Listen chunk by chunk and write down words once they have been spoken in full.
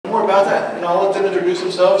about that, and I'll let them introduce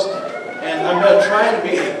themselves. And I'm going to try to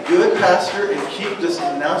be a good pastor and keep this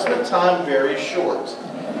announcement time very short.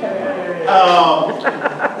 But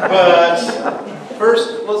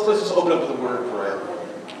first, let's just open up with a word of prayer.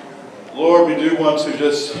 Lord, we do want to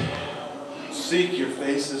just seek your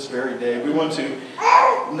face this very day. We want to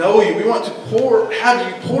know you. We want to have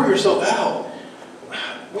you pour yourself out.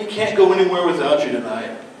 We can't go anywhere without you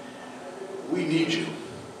tonight. We need you.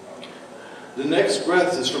 The next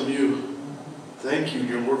breath is from you. Thank you,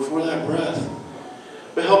 dear Lord, for that breath.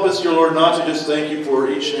 But help us, dear Lord, not to just thank you for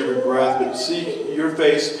each and every breath, but seek your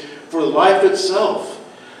face for life itself,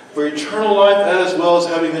 for eternal life, as well as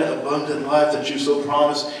having that abundant life that you so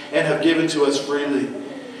promised and have given to us freely.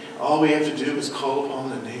 All we have to do is call upon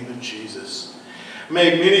the name of Jesus.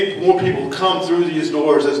 May many more people come through these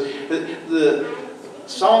doors as the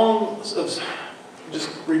songs of just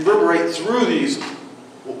reverberate through these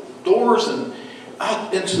doors and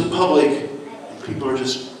out into the public. And people are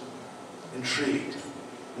just intrigued,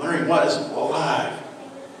 wondering what is alive.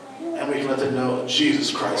 And we can let them know that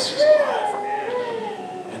Jesus Christ is alive.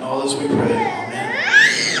 And all this we pray. Amen.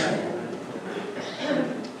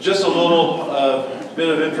 Just a little bit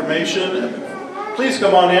of information. Please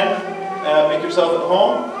come on in. Make yourself at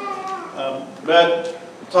home. But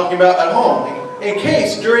talking about at home, in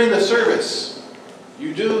case during the service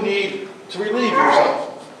you do need to relieve yourself,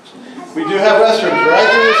 we do have restrooms right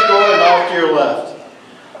through this door and off to your left.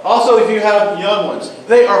 Also, if you have young ones,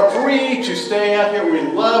 they are free to stay out here. We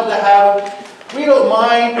love to have them. We don't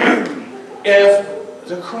mind if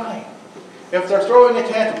they're crying, if they're throwing a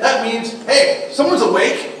tantrum. That means, hey, someone's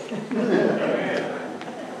awake.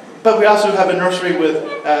 But we also have a nursery with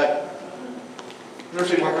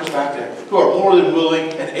nursery workers back there who are more than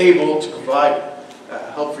willing and able to provide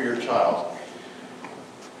help for your child.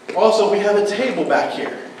 Also, we have a table back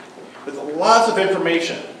here with lots of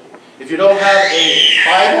information. If you don't have a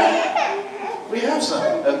Bible, we have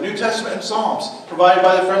some of New Testament and Psalms provided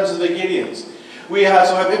by the Friends of the Gideons. We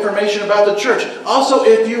also have information about the church. Also,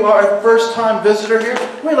 if you are a first-time visitor here,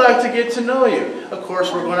 we'd like to get to know you. Of course,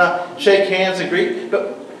 we're going to shake hands and greet,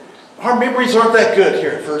 but our memories aren't that good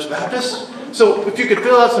here at First Baptist. So if you could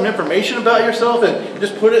fill out some information about yourself and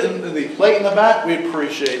just put it in the plate in the back, we'd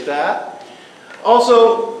appreciate that.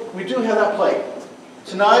 Also, we do have that plate.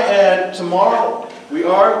 Tonight and tomorrow, we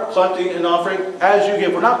are collecting an offering as you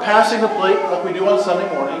give. We're not passing the plate like we do on Sunday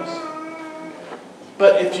mornings.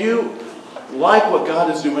 But if you like what God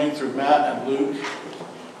is doing through Matt and Luke,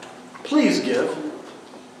 please give.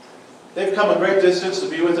 They've come a great distance to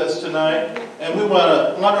be with us tonight, and we want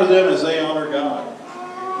to honor them as they honor God.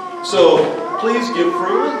 So please give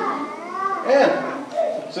freely. And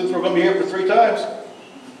since we're going to be here for 3 times,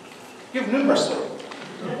 give numerously.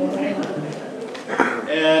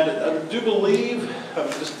 And I do believe, I'm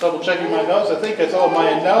just double checking my notes, I think that's all my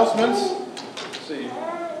announcements. Let's see.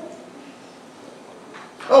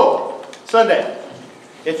 Oh, Sunday.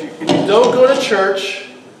 If you don't go to church,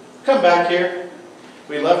 come back here.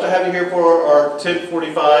 We'd love to have you here for our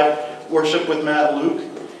 10:45 worship with Matt and Luke.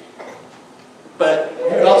 But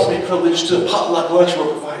you'd also be privileged to a potluck lunch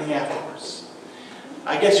we're providing afterwards.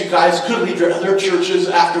 I guess you guys could leave your other churches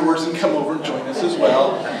afterwards and come over and join us as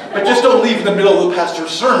well. But just don't leave in the middle of the pastor's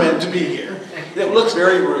sermon to be here. It looks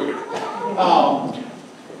very rude.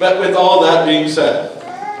 But with all that being said,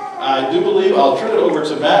 I do believe I'll turn it over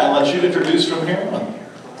to Matt and let you introduce from here on.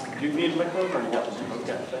 Do you need a microphone or what?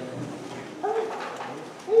 Okay, thank you.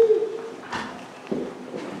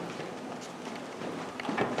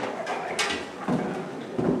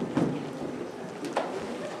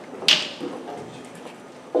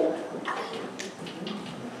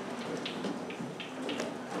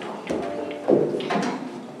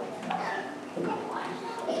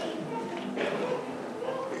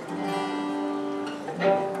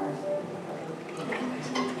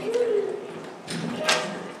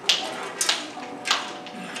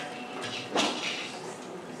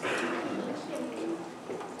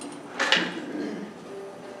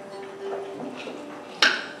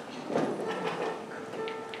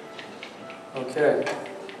 Okay.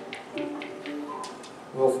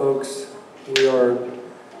 Well, folks, we are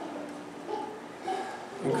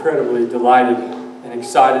incredibly delighted and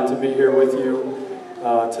excited to be here with you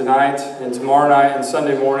tonight and tomorrow night and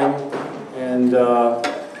Sunday morning. And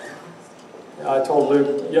I told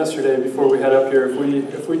Luke yesterday before we head up here,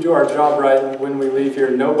 if we do our job right when we leave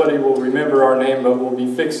here, nobody will remember our name, but will be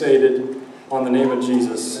fixated on the name of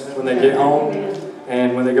Jesus when they get home.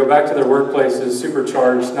 And when they go back to their workplaces,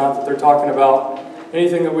 supercharged, not that they're talking about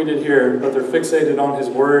anything that we did here, but they're fixated on His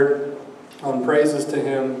Word, on praises to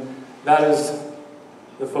Him. That is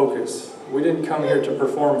the focus. we didn't come here to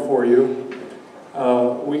perform for you.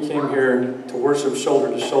 We came here to worship shoulder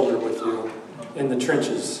to shoulder with you in the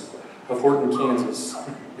trenches of Horton, Kansas.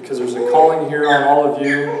 Because there's a calling here on all of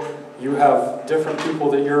you. You have different people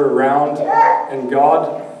that you're around, and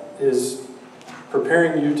God is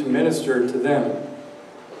preparing you to minister to them.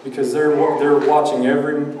 Because they're watching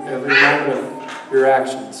every moment of your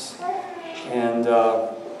actions. And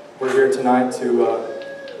we're here tonight to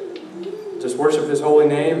just worship His holy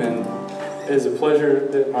name, and it is a pleasure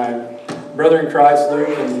that my brother in Christ,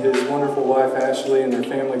 Luke, and his wonderful wife, Ashley, and their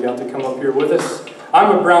family got to come up here with us.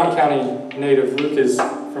 I'm a Brown County native. Luke is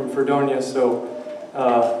from Fredonia, so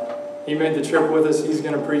he made the trip with us. He's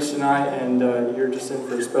going to preach tonight, and you're just in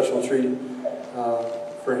for a special treat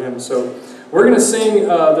for him. So we're going to sing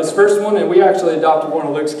this first one, and we actually adopted one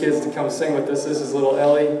of Luke's kids to come sing with us. This is little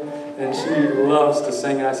Ellie, and she loves to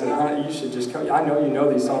sing. And I said, honey, you should just come. I know you know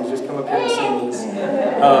these songs. Just come up here and sing with us.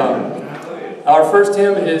 Our first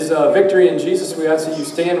hymn is Victory in Jesus. We ask that you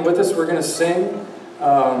stand with us. We're going to sing.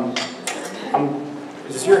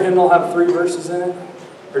 Does your hymnal have 3 verses in it?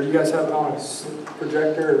 Or do you guys have it on a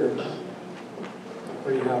projector? Or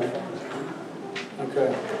what do you have?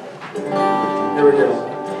 Okay. Here we go.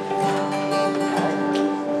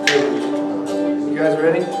 You guys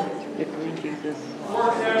ready?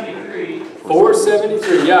 473.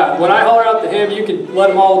 473. Yeah. When I holler out the hymn, you can let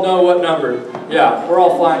them all know what number. Yeah. We're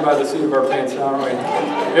all flying by the seat of our pants now, aren't we?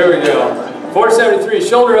 Here we go. 473.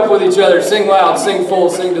 Shoulder up with each other. Sing loud, sing full,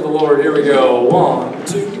 sing to the Lord. Here we go. 1,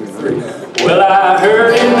 2, 3. Well, I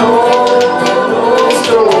heard an old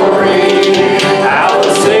story, how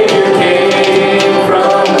the Savior came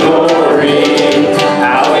from glory,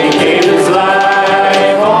 how He gave His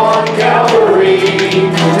life on Calvary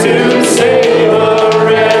to save a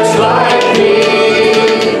wretch like me.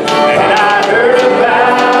 And I heard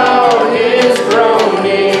about His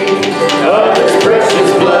groaning, of His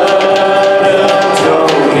precious blood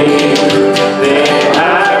atoning. Then I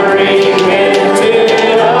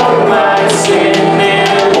repented of my sin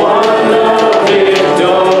and won the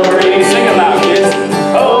victory.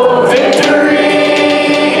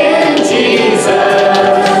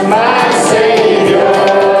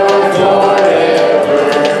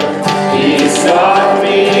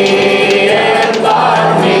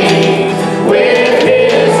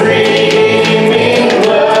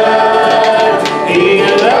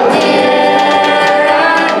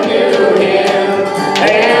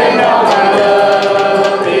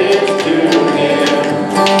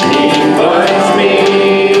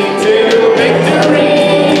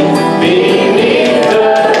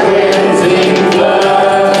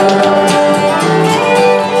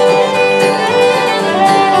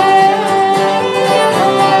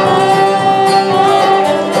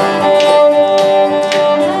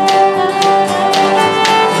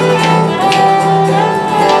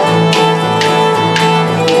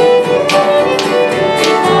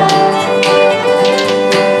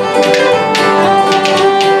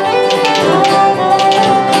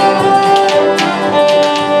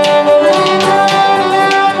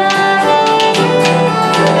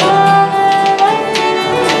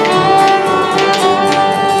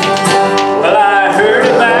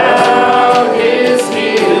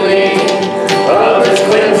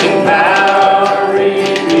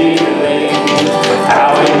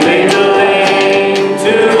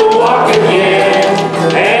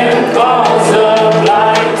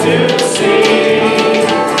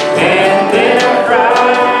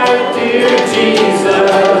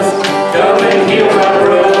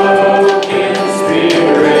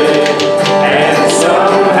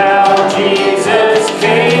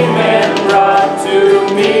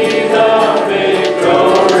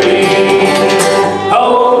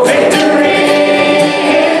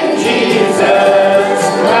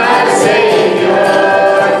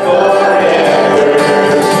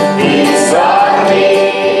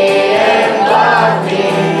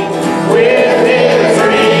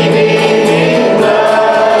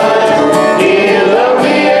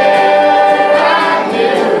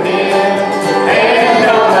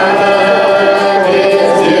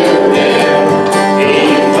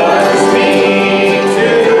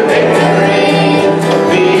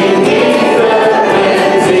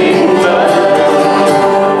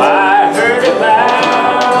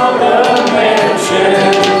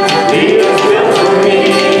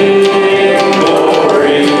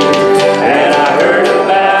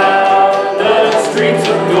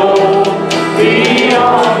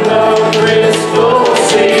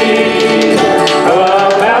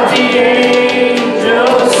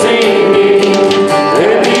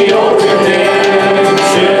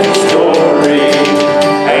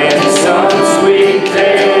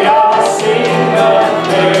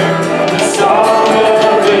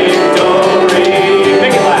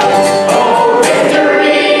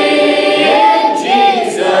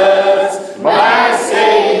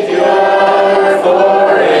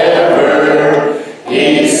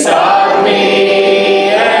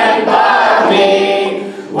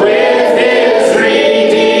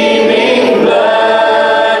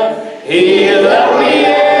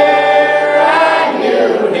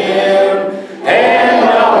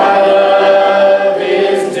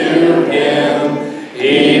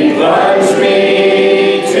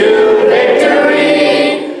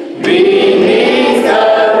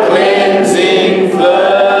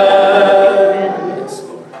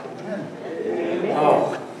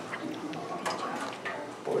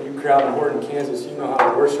 crowd in Horton, Kansas. You know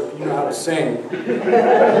how to worship. You know how to sing.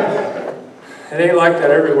 It ain't like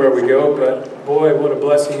that everywhere we go, but boy, what a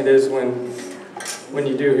blessing it is when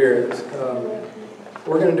you do hear it.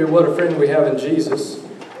 We're going to do What a Friend We Have in Jesus.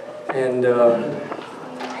 And let's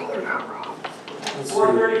see.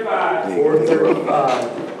 435.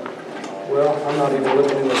 435. Well, I'm not even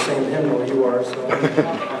looking in the same hymnal you are, so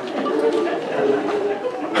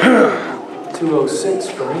 206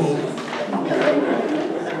 for me.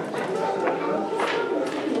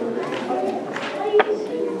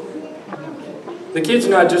 The kids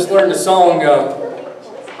and I just learned a song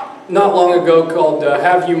not long ago called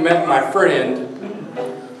Have You Met My Friend?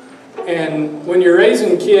 And when you're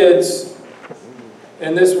raising kids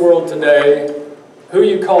in this world today, who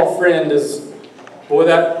you call friend is, boy,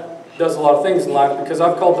 that does a lot of things in life, because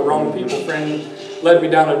I've called the wrong people friend, led me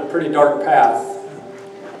down a pretty dark path.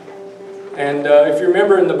 And if you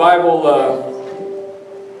remember in the Bible,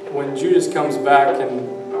 when Judas comes back and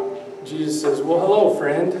Jesus says, well, hello,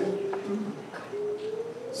 friend.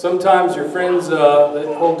 Sometimes your friends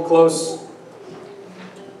that hold close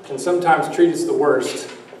can sometimes treat us the worst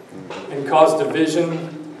and cause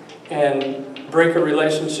division and break a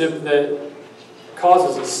relationship that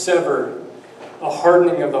causes a sever, a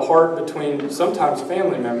hardening of the heart between sometimes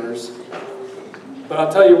family members. But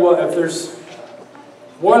I'll tell you what, if there's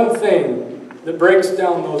one thing that breaks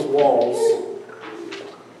down those walls,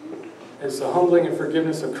 it's the humbling and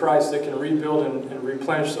forgiveness of Christ that can rebuild and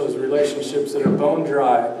replenish those relationships that are bone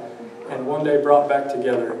dry and one day brought back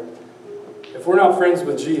together. If we're not friends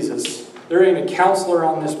with Jesus, there ain't a counselor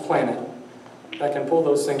on this planet that can pull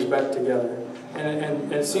those things back together.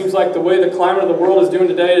 And it seems like the way the climate of the world is doing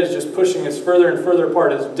today is just pushing us further and further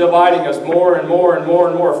apart. It's dividing us more and more and more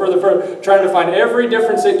and more, further, trying to find every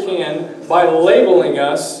difference it can by labeling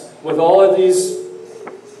us with all of these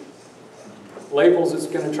labels it's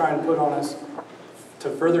going to try and put on us to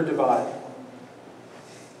further divide.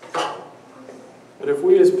 But if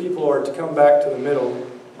we as people are to come back to the middle,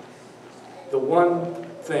 the one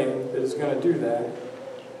thing that is going to do that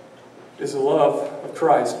is the love of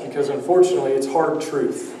Christ, because unfortunately it's hard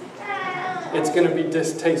truth. It's going to be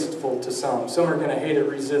distasteful to some. Some are going to hate it,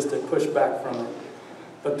 resist it, push back from it.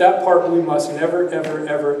 But that part we must never, ever,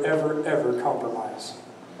 ever, ever, ever compromise.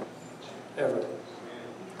 Ever.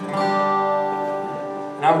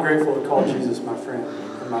 And I'm grateful to call Jesus my friend,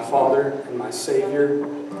 and my Father, and my Savior,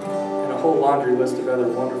 and a whole laundry list of other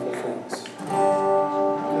wonderful things.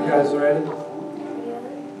 You guys ready?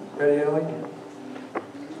 Ready, Ellie?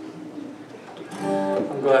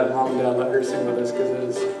 I'm glad Mom and Dad let her sing with us, because it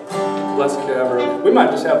is a blessing to have her. We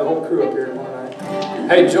might just have the whole crew up here tomorrow night.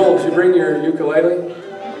 Hey, Joel, did you bring your ukulele?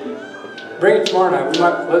 Bring it tomorrow night. We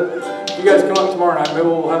might let you guys come up tomorrow night. Maybe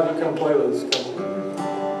we'll have you come play with us.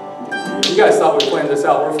 You guys thought we planned this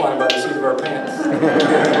out. We're flying by the seat of our pants.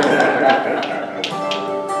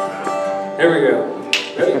 Here we go.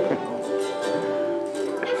 Ready?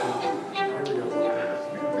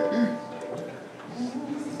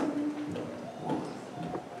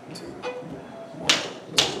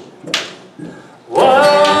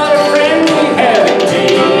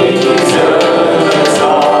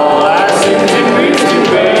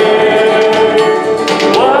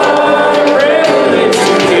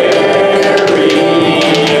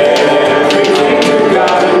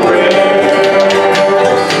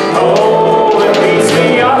 Oh, it makes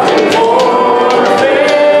me often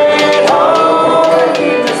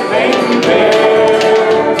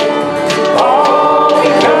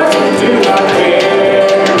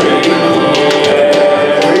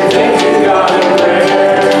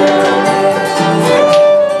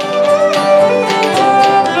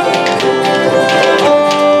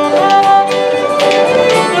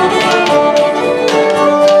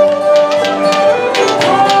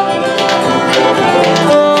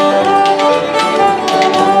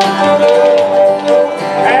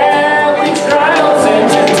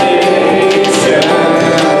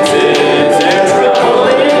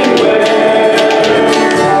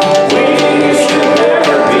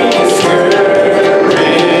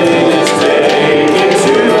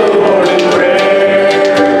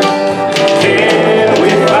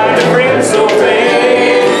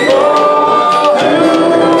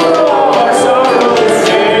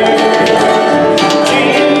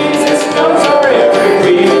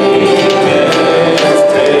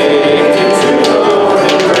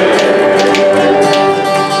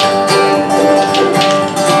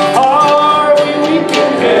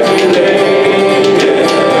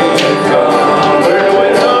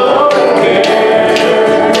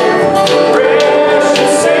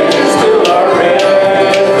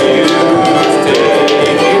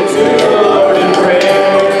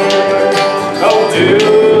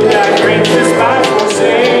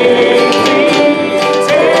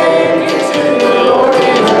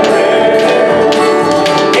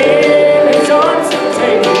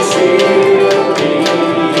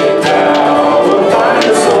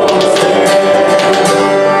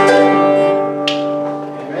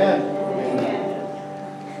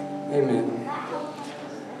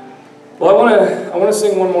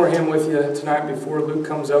tonight before Luke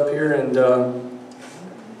comes up here, and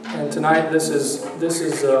tonight this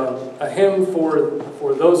is a hymn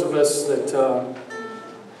for those of us that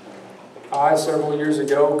I several years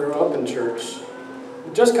ago grew up in church.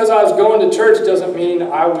 Just because I was going to church doesn't mean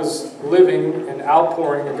I was living and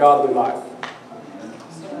outpouring a godly life.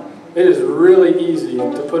 It is really easy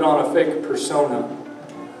to put on a fake persona.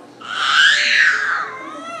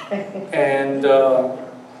 And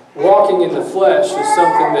walking in the flesh is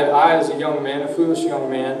something that I, as a young man, a foolish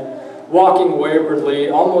young man, walking waywardly,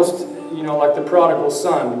 almost, like the prodigal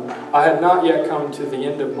son, I had not yet come to the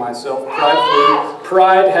end of myself pridefully.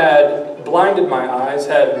 Pride had blinded my eyes,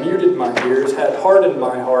 had muted my ears, had hardened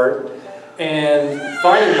my heart, and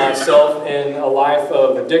finding myself in a life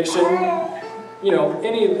of addiction,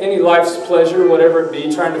 any life's pleasure, whatever it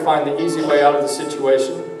be, trying to find the easy way out of the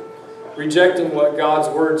situation, rejecting what God's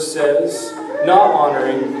Word says, not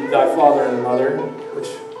honoring thy father and mother, which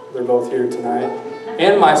they're both here tonight,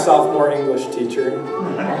 and my sophomore English teacher.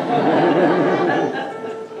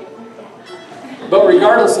 But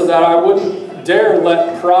regardless of that, I wouldn't dare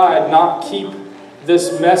let pride not keep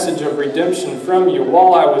this message of redemption from you.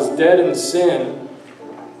 While I was dead in sin,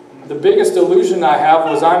 the biggest illusion I have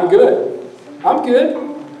was I'm good. I'm good.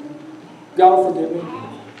 God will forgive me.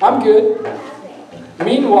 I'm good.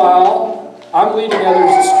 Meanwhile, I'm leading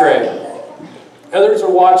others astray. Others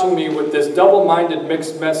are watching me with this double-minded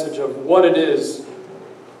mixed message of what it is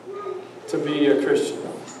to be a Christian.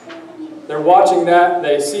 They're watching that,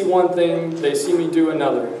 they see one thing, they see me do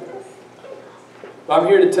another. But I'm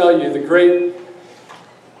here to tell you the great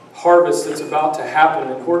harvest that's about to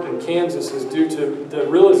happen in Horton, Kansas is due to the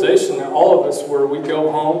realization that all of us, where we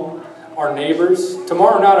go home, our neighbors.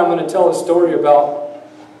 Tomorrow night I'm going to tell a story about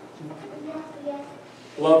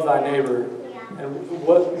love thy neighbor and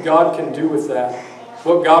what God can do with that.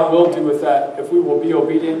 What God will do with that if we will be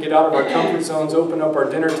obedient, get out of our comfort zones, open up our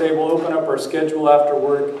dinner table, open up our schedule after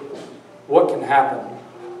work. What can happen?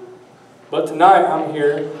 But tonight I'm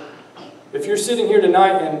here. If you're sitting here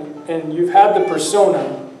tonight and you've had the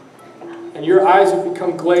persona and your eyes have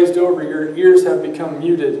become glazed over, your ears have become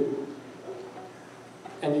muted,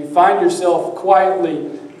 and you find yourself quietly,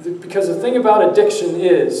 because the thing about addiction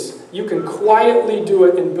is you can quietly do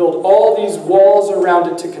it and build all these walls around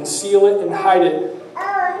it to conceal it and hide it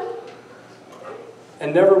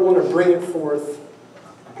and never want to bring it forth.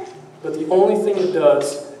 But the only thing it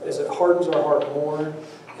does is it hardens our heart more,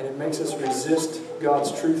 and it makes us resist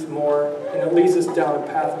God's truth more, and it leads us down a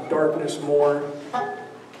path of darkness more.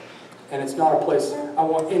 And it's not a place I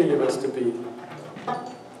want any of us to be.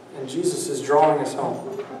 And Jesus is drawing us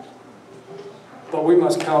home. But we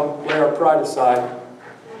must come, lay our pride aside,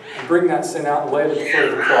 and bring that sin out and lay it at the foot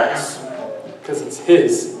of the cross. Because it's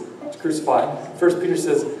His. It's crucified. 1 Peter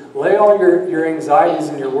says, lay all your anxieties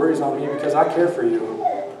and your worries on me because I care for you.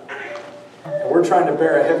 And we're trying to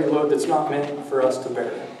bear a heavy load that's not meant for us to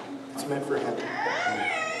bear. It's meant for Him.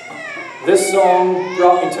 This song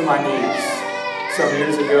brought me to my knees some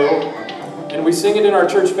years ago. And we sing it in our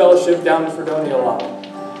church fellowship down in Fredonia a lot.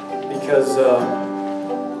 Because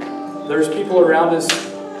there's people around us,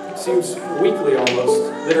 it seems weekly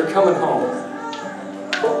almost, that are coming home.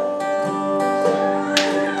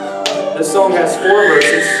 This song has 4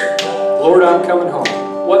 verses. Lord, I'm coming home.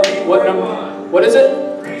 What number? What is it?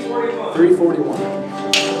 341.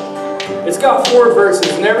 It's got 4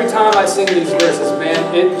 verses, and every time I sing these verses,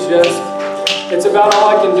 man, it's about all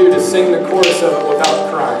I can do to sing the chorus of it without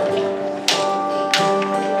crying.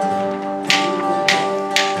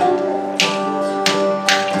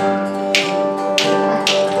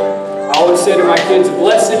 I always say to my kids,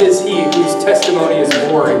 blessed is he whose testimony is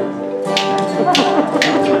boring.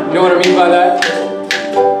 You know what I mean by that?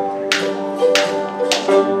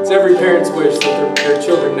 It's every parent's wish that their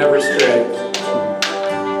children never stray.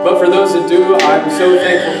 But for those that do, I'm so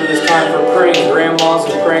thankful for this time for praying grandmas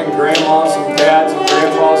and praying grandmas and dads and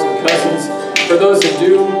grandpas and cousins. For those that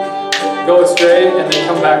do go astray and they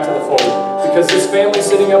come back to the fold. Because this family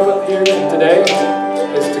sitting up here today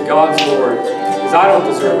is to God's glory. Because I don't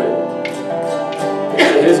deserve it.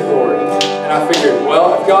 It's to His glory. And I figured,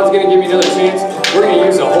 well, if God's going to give me another chance, we're going to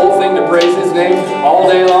use the whole thing to praise His name all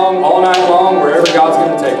day long, all night long, wherever God's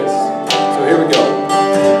going to take us. So here we go.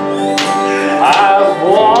 I've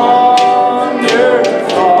wandered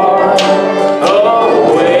far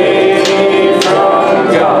away from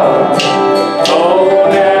God. Oh,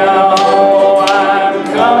 now I'm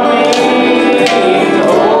coming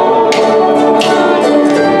home.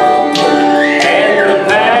 And the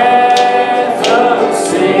path of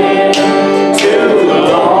sin too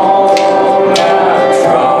long I've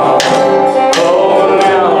trod. Oh,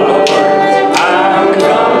 now, Lord, I'm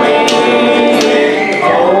coming home.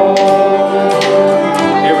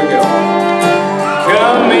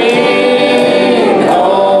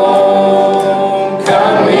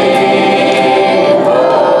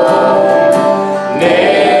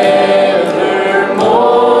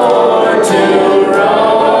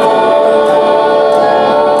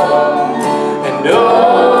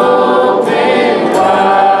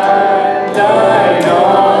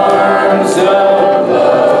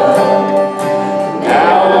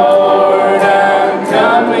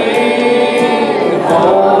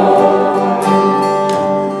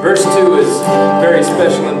 very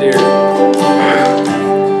special and dear.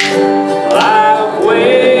 I've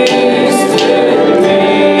wasted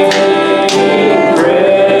many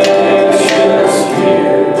precious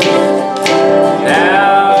years.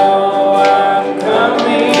 Now I'm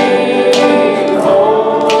coming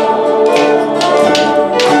home.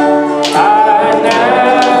 I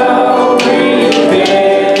now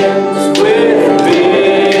repent with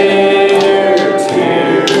bitter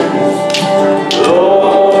tears.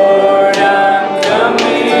 Lord, I'm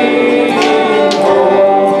coming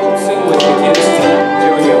home. Sing with me, kids.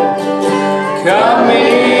 Here we go.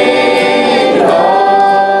 Coming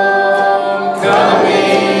home,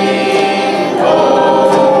 coming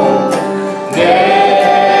home,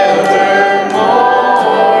 never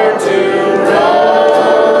more to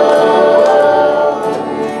roam.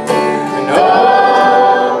 And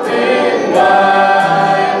open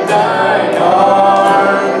wide thine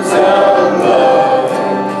arms of love.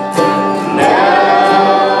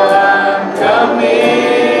 Now I'm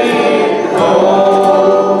coming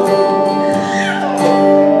home.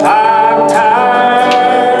 I'm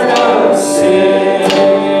tired of sin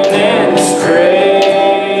and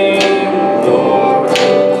straying, Lord.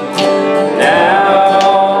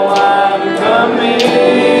 Now I'm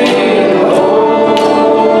coming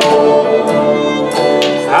home.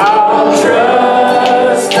 I'll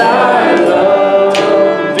trust thy love,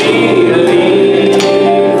 believe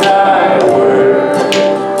thy word.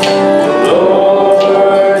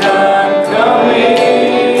 Lord, I'm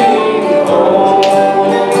coming home.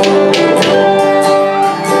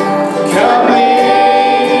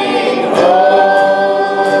 Coming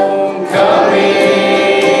home,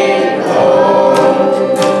 coming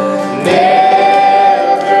home,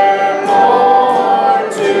 never more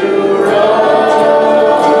to roam.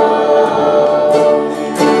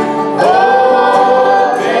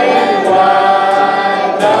 Open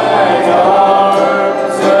wide thine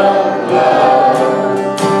arms of love.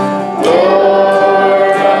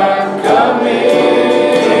 Lord, I'm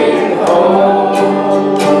coming home.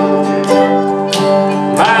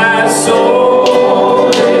 My soul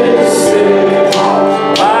is sick,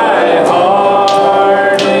 my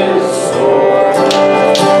heart is sore.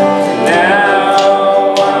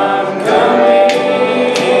 Now I'm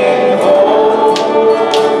coming home.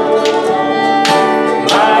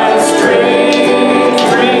 My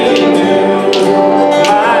strength renewed,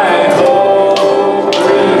 my hope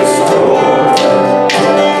restored.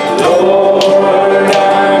 Lord,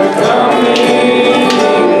 I'm coming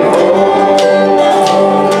home.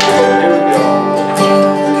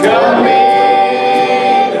 Here we go. Coming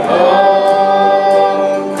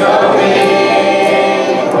home,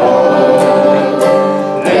 coming home,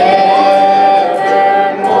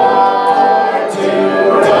 never more to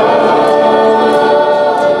roam.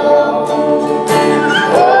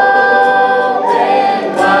 Open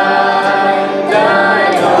wide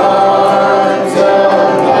thine arms of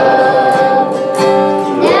love.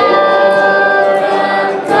 Lord,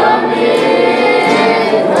 I'm coming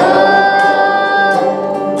home.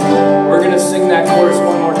 We're going to sing that chorus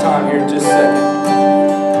one more time here in just a second.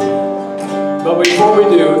 But before we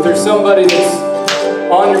do, if there's somebody that's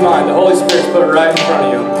on your mind, the Holy Spirit's put it right in front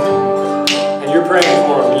of you, and you're praying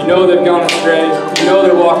for them, you know they've gone astray, you know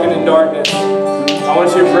they're walking in darkness, I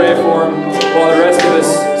want you to pray for them while the rest of us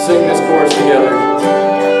sing this chorus together.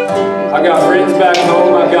 I've got friends back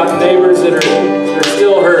home, I've got neighbors that they're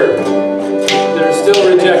still hurt, they're still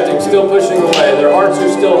rejecting, still pushing away, their hearts are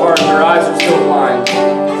still hard, their eyes are still blind,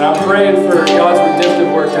 and I'm praying for God's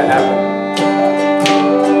redemptive work to happen.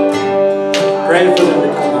 Praying for them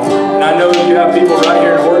to come home. And I know that you have people right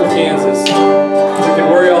here in Horton, Kansas. We can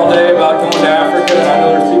worry all day about going to Africa, and I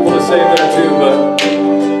know there's people to save there too, but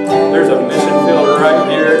there's a mission field right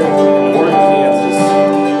here in Horton, Kansas.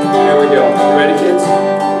 Here we go. You ready, kids?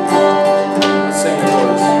 Let's sing the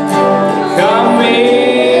chorus.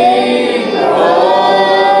 Coming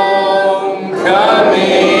home,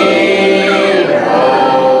 coming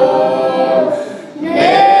home,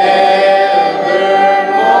 never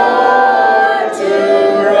more to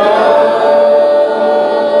roam.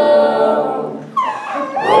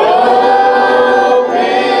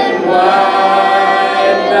 Open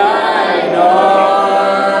wide thine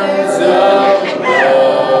arms of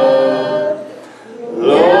love.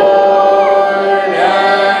 Lord,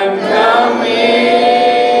 I'm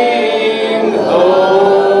coming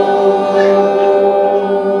home.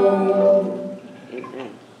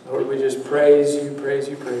 Lord, we just praise you, praise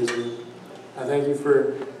you, praise you. I thank you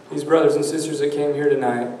for these brothers and sisters that came here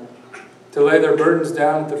tonight to lay their burdens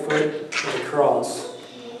down at the foot of the cross,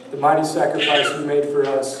 the mighty sacrifice you made for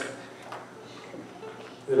us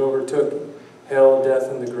that overtook hell, death,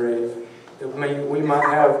 and the grave. that we might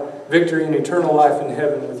have victory and eternal life in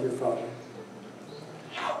heaven with your Father.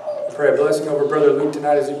 I pray a blessing over Brother Luke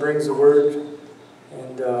tonight as he brings the word,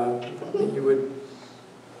 and that you would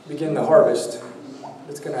begin the harvest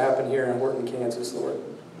that's going to happen here in Horton, Kansas, Lord.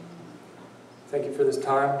 Thank you for this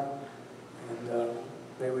time, and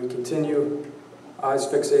may we continue eyes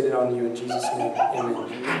fixated on you in Jesus' name.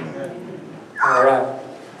 Amen. All right.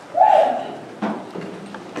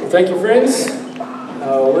 Well, thank you, friends.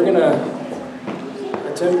 We're going to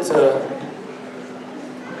attempt to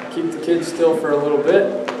keep the kids still for a little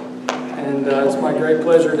bit. And it's my great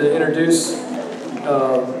pleasure to introduce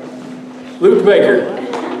Luke Baker.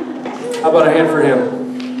 How about a hand for him?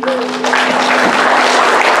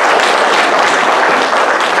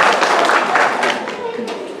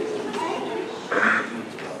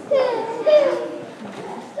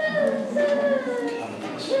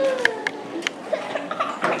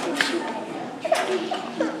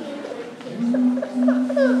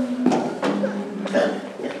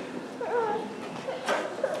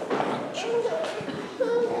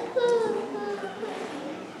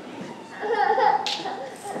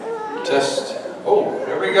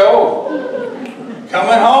 There we go.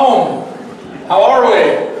 Coming home. How are we?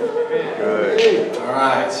 Good. All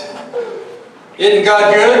right. Isn't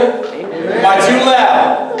God good? Am I too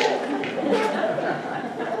loud?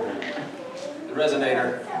 The resonator.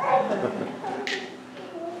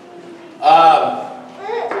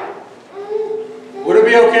 Would it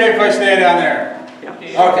be okay if I stay down there?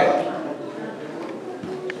 Okay.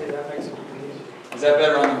 Is that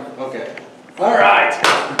better on the... Okay. All right.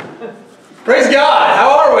 Praise God. How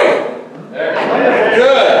are we?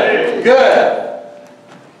 Good. Good.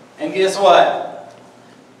 And guess what?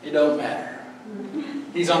 It don't matter.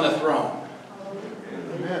 He's on the throne.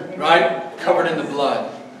 Right? Covered in the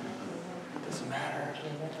blood. Doesn't matter.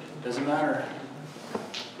 Doesn't matter.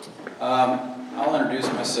 I'll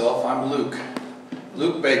introduce myself. I'm Luke.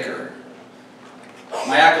 Luke Baker.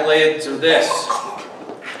 My accolades are this.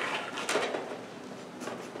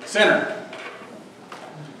 Sinner.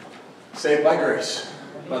 Saved by grace,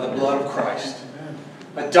 by the blood of Christ.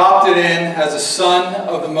 Adopted in as a son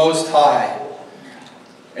of the Most High.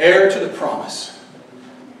 Heir to the promise.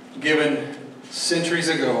 Given centuries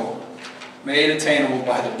ago. Made attainable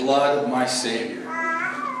by the blood of my Savior.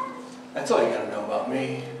 That's all you got to know about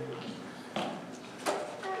me.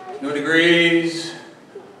 No degrees.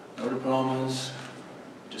 No diplomas.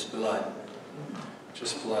 Just blood.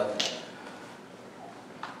 Just blood.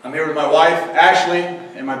 I'm here with my wife, Ashley,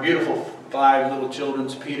 and my beautiful 5 little children,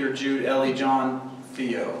 Peter, Jude, Ellie, John,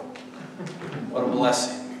 Theo. What a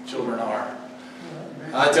blessing children are.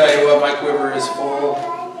 I tell you what, my quiver is full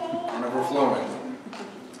and overflowing.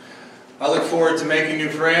 I look forward to making new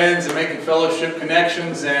friends and making fellowship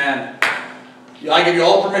connections, and I give you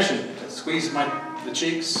all permission to squeeze the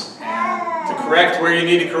cheeks and to correct where you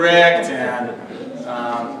need to correct, and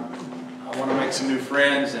I want to make some new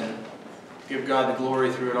friends and give God the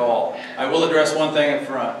glory through it all. I will address one thing up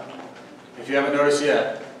front. If you haven't noticed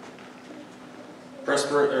yet, what's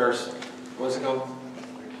it called?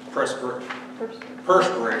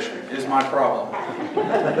 Perspiration is my problem.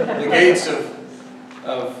 The gates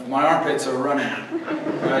of my armpits are running.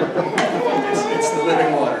 Right? It's the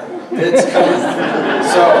living water. It's coming.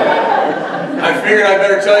 So I figured I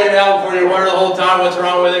better tell you now before you wonder the whole time what's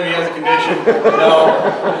wrong with him. He has a condition. No,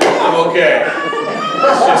 I'm okay.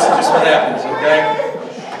 It's just what happens, okay?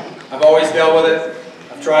 I've always dealt with it.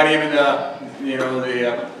 I've tried even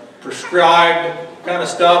the prescribed kind of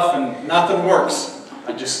stuff, and nothing works.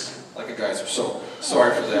 Like you guys are so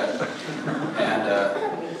sorry for that. And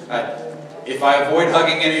if I avoid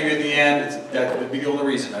hugging any of you at the end, that would be the only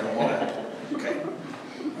reason. I don't want to. Okay.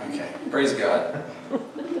 Okay. Praise God.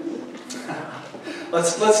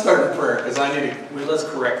 Let's start in prayer, because let's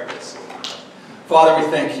correct this. Father, we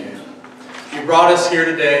thank you. You brought us here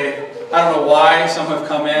today. I don't know why. Some have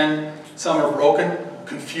come in. Some are broken,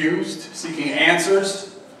 confused, seeking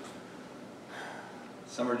answers.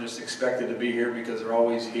 Some are just expected to be here because they're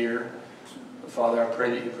always here. But Father, I pray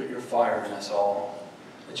that you put your fire in us all.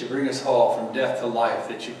 That you bring us all from death to life.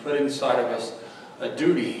 That you put inside of us a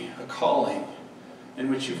duty, a calling, in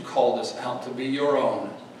which you've called us out to be your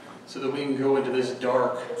own. So that we can go into this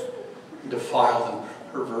dark, defiled,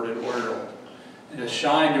 and perverted world. And to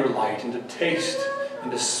shine your light, and to taste,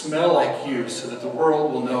 and to smell like you, so that the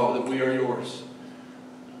world will know that we are yours.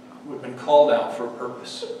 We've been called out for a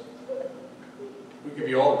purpose. We give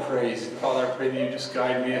you all the praise. And Father, I pray that you just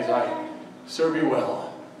guide me as I serve you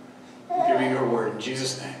well. And give you your word in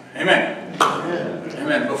Jesus' name. Amen. Amen.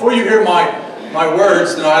 Amen. Before you hear my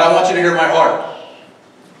words tonight, I want you to hear my heart.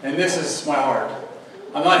 And this is my heart.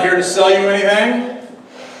 I'm not here to sell you anything.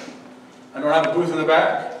 I don't have a booth in the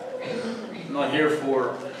back. I'm not here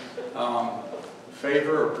for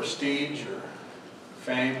favor or prestige or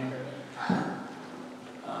fame.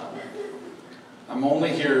 I'm only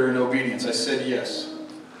here in obedience. I said yes.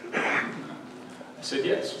 I said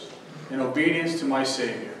yes. In obedience to my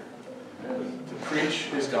Savior. To preach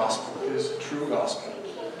His gospel, His true gospel.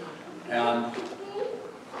 And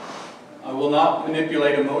I will not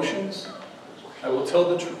manipulate emotions. I will tell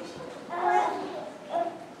the truth.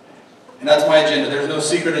 And that's my agenda. There's no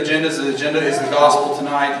secret agendas. The agenda is the gospel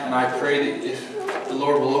tonight. And I pray that if the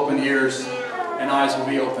Lord will open ears and eyes will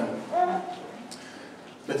be open.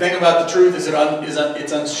 The thing about the truth is that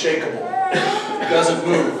it's unshakable. It doesn't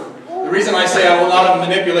move. The reason I say I will not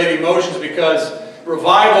manipulate emotions is because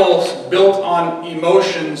revivals built on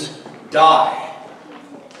emotions die.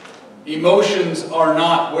 Emotions are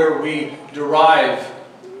not where we derive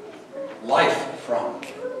life from.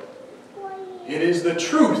 It is the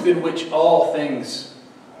truth in which all things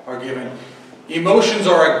are given. Emotions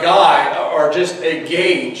are a guide, are just a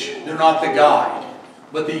gauge. They're not the guide.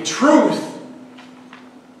 But the truth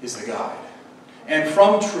is the guide. And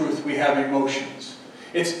from truth we have emotions.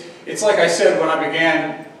 It's like I said when I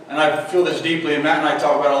began, and I feel this deeply, and Matt and I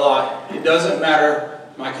talk about it a lot. It doesn't matter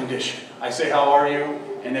my condition. I say, how are you?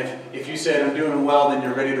 And if you said I'm doing well, then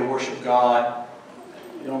you're ready to worship God.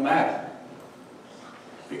 It don't matter.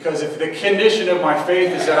 Because if the condition of my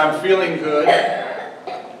faith is that I'm feeling good,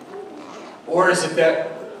 or is it that